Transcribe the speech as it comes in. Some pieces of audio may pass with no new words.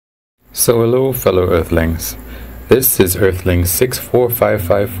So hello fellow Earthlings, this is Earthling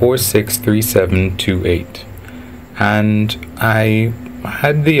 6455463728, and I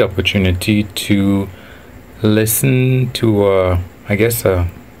had the opportunity to listen to a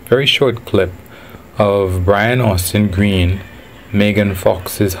very short clip of Brian Austin Green, Megan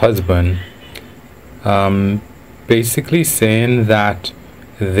Fox's husband, basically saying that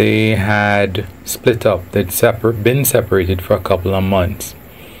they had split up, they'd been separated for a couple of months.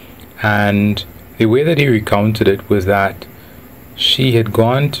 And the way that he recounted it was that she had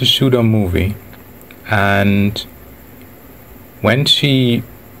gone to shoot a movie, and when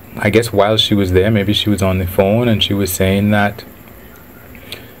while she was there, maybe she was on the phone, and she was saying that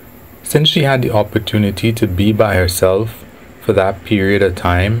since she had the opportunity to be by herself for that period of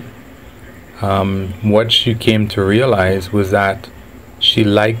time, what she came to realize was that she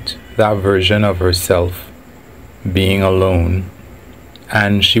liked that version of herself, being alone.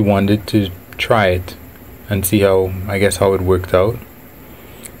 And she wanted to try it and see how it worked out.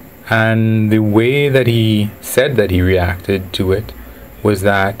 And the way that he said that he reacted to it was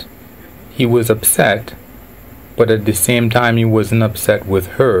that he was upset, but at the same time he wasn't upset with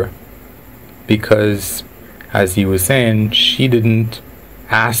her because, as he was saying, she didn't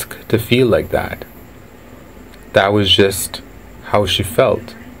ask to feel like that. That was just how she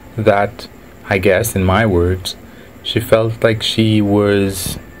felt. That, I guess, in my words, she felt like she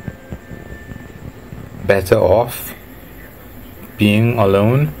was better off being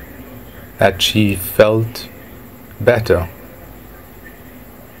alone, that she felt better.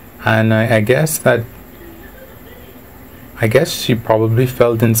 And I guess she probably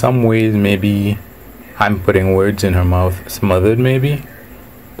felt in some ways, maybe I'm putting words in her mouth, smothered maybe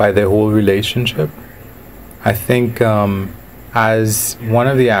by their whole relationship. I think as one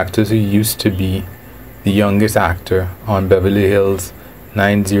of the actors who used to be the youngest actor on Beverly Hills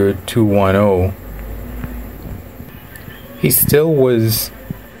 90210, he still was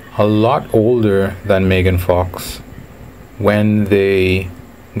a lot older than Megan Fox when they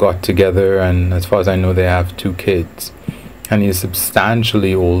got together, and as far as I know they have 2 kids, and he's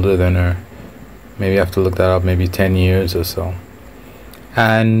substantially older than her. Maybe I have to look that up, maybe 10 years or so.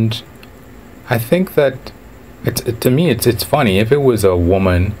 And I think that to me it's funny if it was a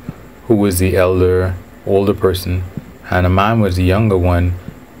woman who was the older person and a man was the younger one,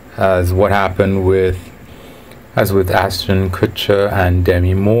 as what happened with Ashton Kutcher and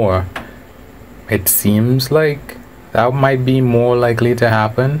Demi Moore. It seems like that might be more likely to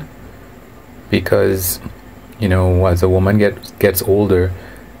happen because, as a woman gets older,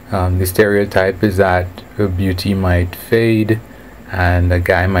 the stereotype is that her beauty might fade and a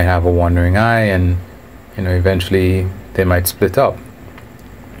guy might have a wandering eye, and eventually they might split up.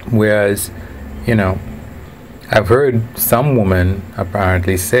 Whereas I've heard some women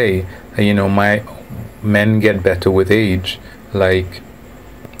apparently say that, my men get better with age, like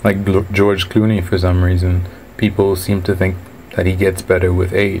George Clooney. For some reason, people seem to think that he gets better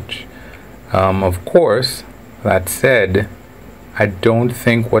with age. Of course, that said, I don't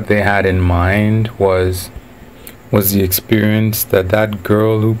think what they had in mind was the experience that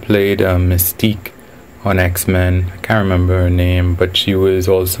girl who played Mystique on X-Men, I can't remember her name, but she was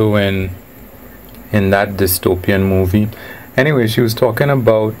also in that dystopian movie. Anyway, she was talking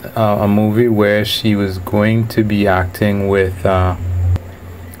about a movie where she was going to be acting with a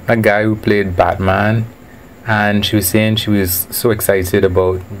guy who played Batman, and she was saying she was so excited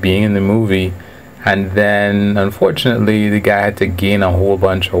about being in the movie, and then unfortunately the guy had to gain a whole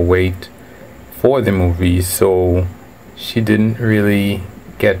bunch of weight for the movie, so she didn't really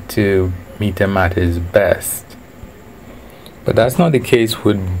get to meet him at his best. But that's not the case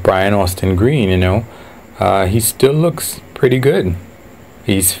with Brian Austin Green. He still looks pretty good.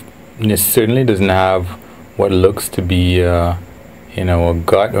 He certainly doesn't have what looks to be a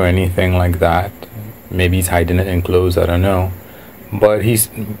gut or anything like that. Maybe he's hiding it in clothes, I don't know, but he's,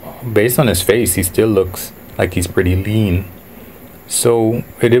 based on his face, he still looks like he's pretty lean. So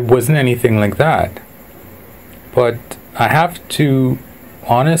it wasn't anything like that. But I have to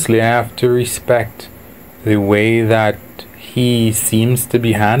respect the way that he seems to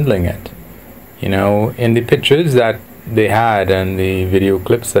be handling it. In the pictures that they had and the video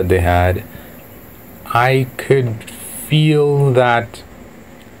clips that they had, I could feel that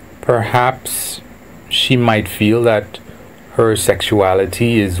perhaps she might feel that her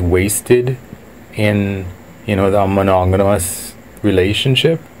sexuality is wasted in the monogamous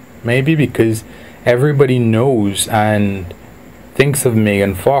relationship, maybe because everybody knows and thinks of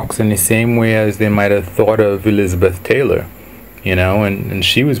Megan Fox in the same way as they might have thought of Elizabeth Taylor, and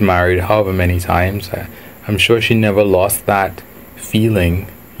she was married however many times. I'm sure she never lost that feeling,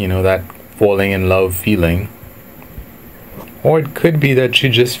 that falling in love feeling. Or it could be that she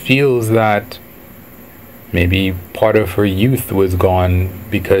just feels that maybe part of her youth was gone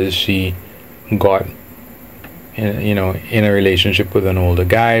because she got in a relationship with an older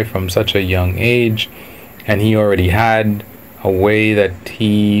guy from such a young age, and he already had a way that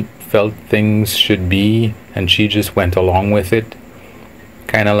he felt things should be, and she just went along with it,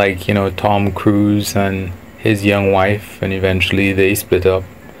 kind of like Tom Cruise and his young wife, and eventually they split up.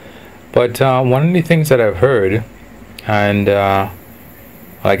 But one of the things that I've heard, and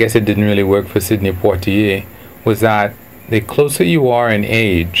I guess it didn't really work for Sidney Poitier, was that the closer you are in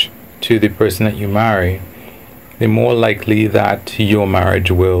age to the person that you marry, the more likely that your marriage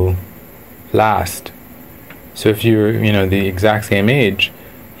will last. So if you're the exact same age,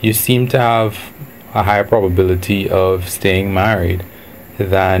 you seem to have a higher probability of staying married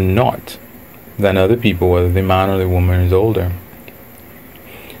than other people, whether the man or the woman is older.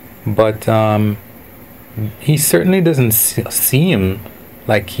 But he certainly doesn't seem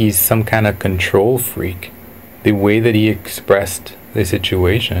like he's some kind of control freak. The way that he expressed the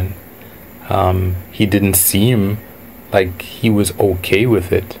situation, he didn't seem like he was okay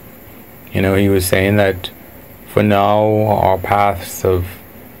with it. He was saying that for now our paths have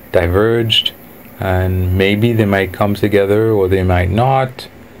diverged, and maybe they might come together or they might not.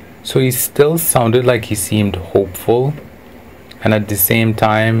 So he still sounded like he seemed hopeful, and at the same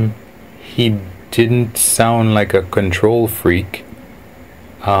time he didn't sound like a control freak.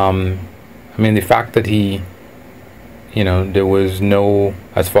 I mean, the fact that he there was no,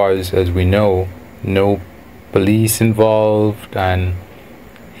 as far as we know, no police involved, and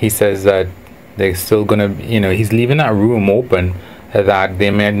he says that they're still gonna he's leaving that room open that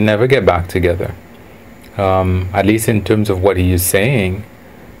they may never get back together, at least in terms of what he is saying.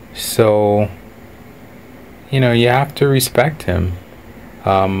 So you have to respect him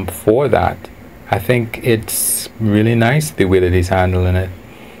for that. I think it's really nice the way that he's handling it.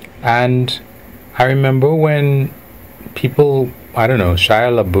 And I remember when people, I don't know,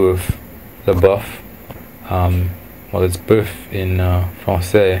 Shia LaBeouf, well, it's Boeuf in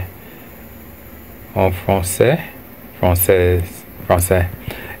français, en français,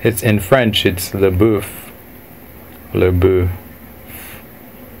 it's in French, it's LaBeouf,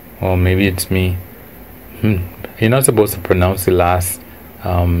 or maybe it's me. You're not supposed to pronounce the last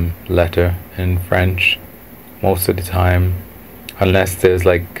letter in French most of the time, unless there's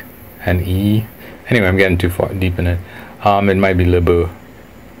like an E. Anyway, I'm getting too far deep in it. It might be LeBeau.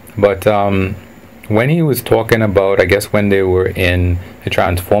 But when he was talking about, I guess when they were in the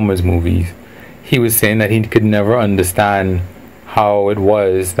Transformers movies, he was saying that he could never understand how it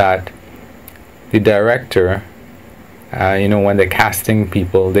was that the director, when they're casting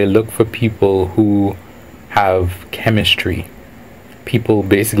people, they look for people who have chemistry, people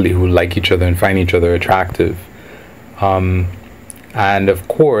basically who like each other and find each other attractive. And of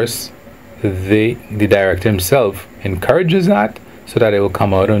course, the director himself encourages that so that it will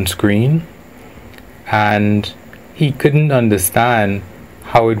come out on screen. And he couldn't understand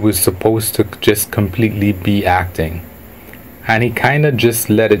how it was supposed to just completely be acting. And he kind of just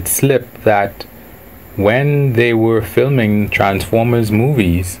let it slip that when they were filming Transformers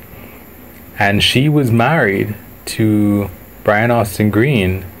movies and she was married to Brian Austin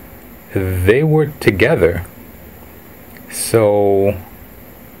Green, they were together. So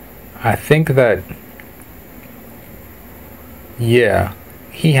I think that, yeah,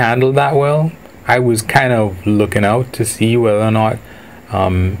 he handled that well. I was kind of looking out to see whether or not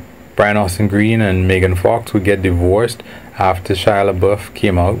Brian Austin Green and Megan Fox would get divorced after Shia LaBeouf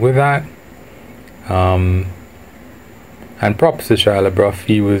came out with that. And props to Shia LaBeouf.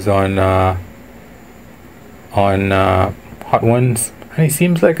 He was on Hot Ones, and he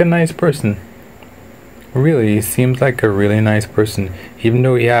seems like a nice person. Really, he seems like a really nice person, even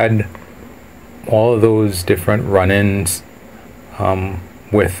though he had all of those different run-ins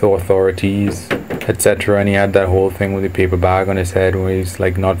with authorities, etc. And he had that whole thing with the paper bag on his head where he's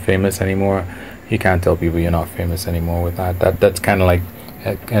like not famous anymore. You can't tell people you're not famous anymore with that. That's kind of like,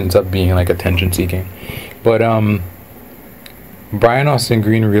 it ends up being like attention seeking. But Brian Austin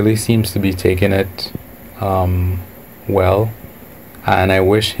Green really seems to be taking it well, and I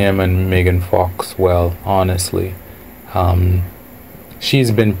wish him and Megan Fox well, honestly.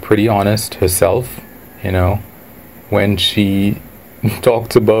 She's been pretty honest herself, when she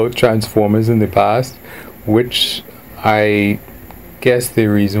talked about Transformers in the past, which I guess the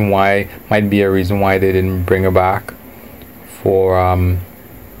reason why might be a reason why they didn't bring her back for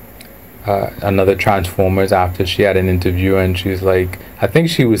another Transformers after she had an interview, and she's like, I think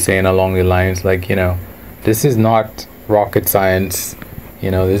she was saying along the lines like, this is not rocket science,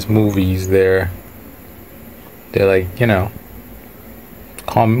 You know, there's movies they're like, you know,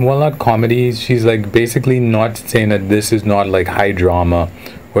 well, not comedies. She's like basically not saying that this is not like high drama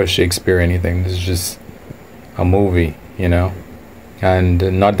or Shakespeare or anything. This is just a movie, you know,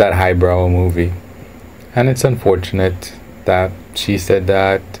 and not that highbrow movie. And it's unfortunate that she said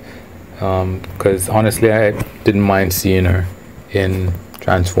that, because honestly I didn't mind seeing her in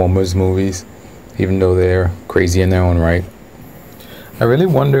Transformers movies, even though they're crazy in their own right. I really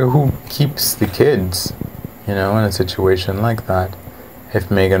wonder who keeps the kids, you know, in a situation like that. If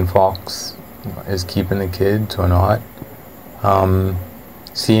Megan Fox is keeping the kids or not.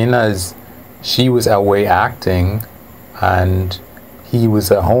 Seeing as she was away acting and he was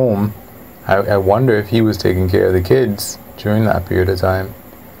at home, I wonder if he was taking care of the kids during that period of time.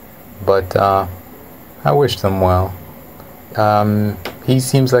 But I wish them well. He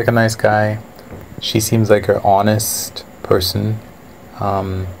seems like a nice guy. She seems like an honest person.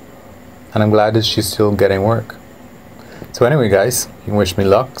 And I'm glad that she's still getting work. So anyway, guys, you can wish me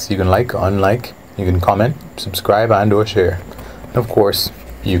luck. So you can like, unlike, you can comment, subscribe, and or share. And of course,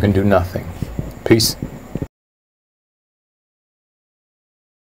 you can do nothing. Peace.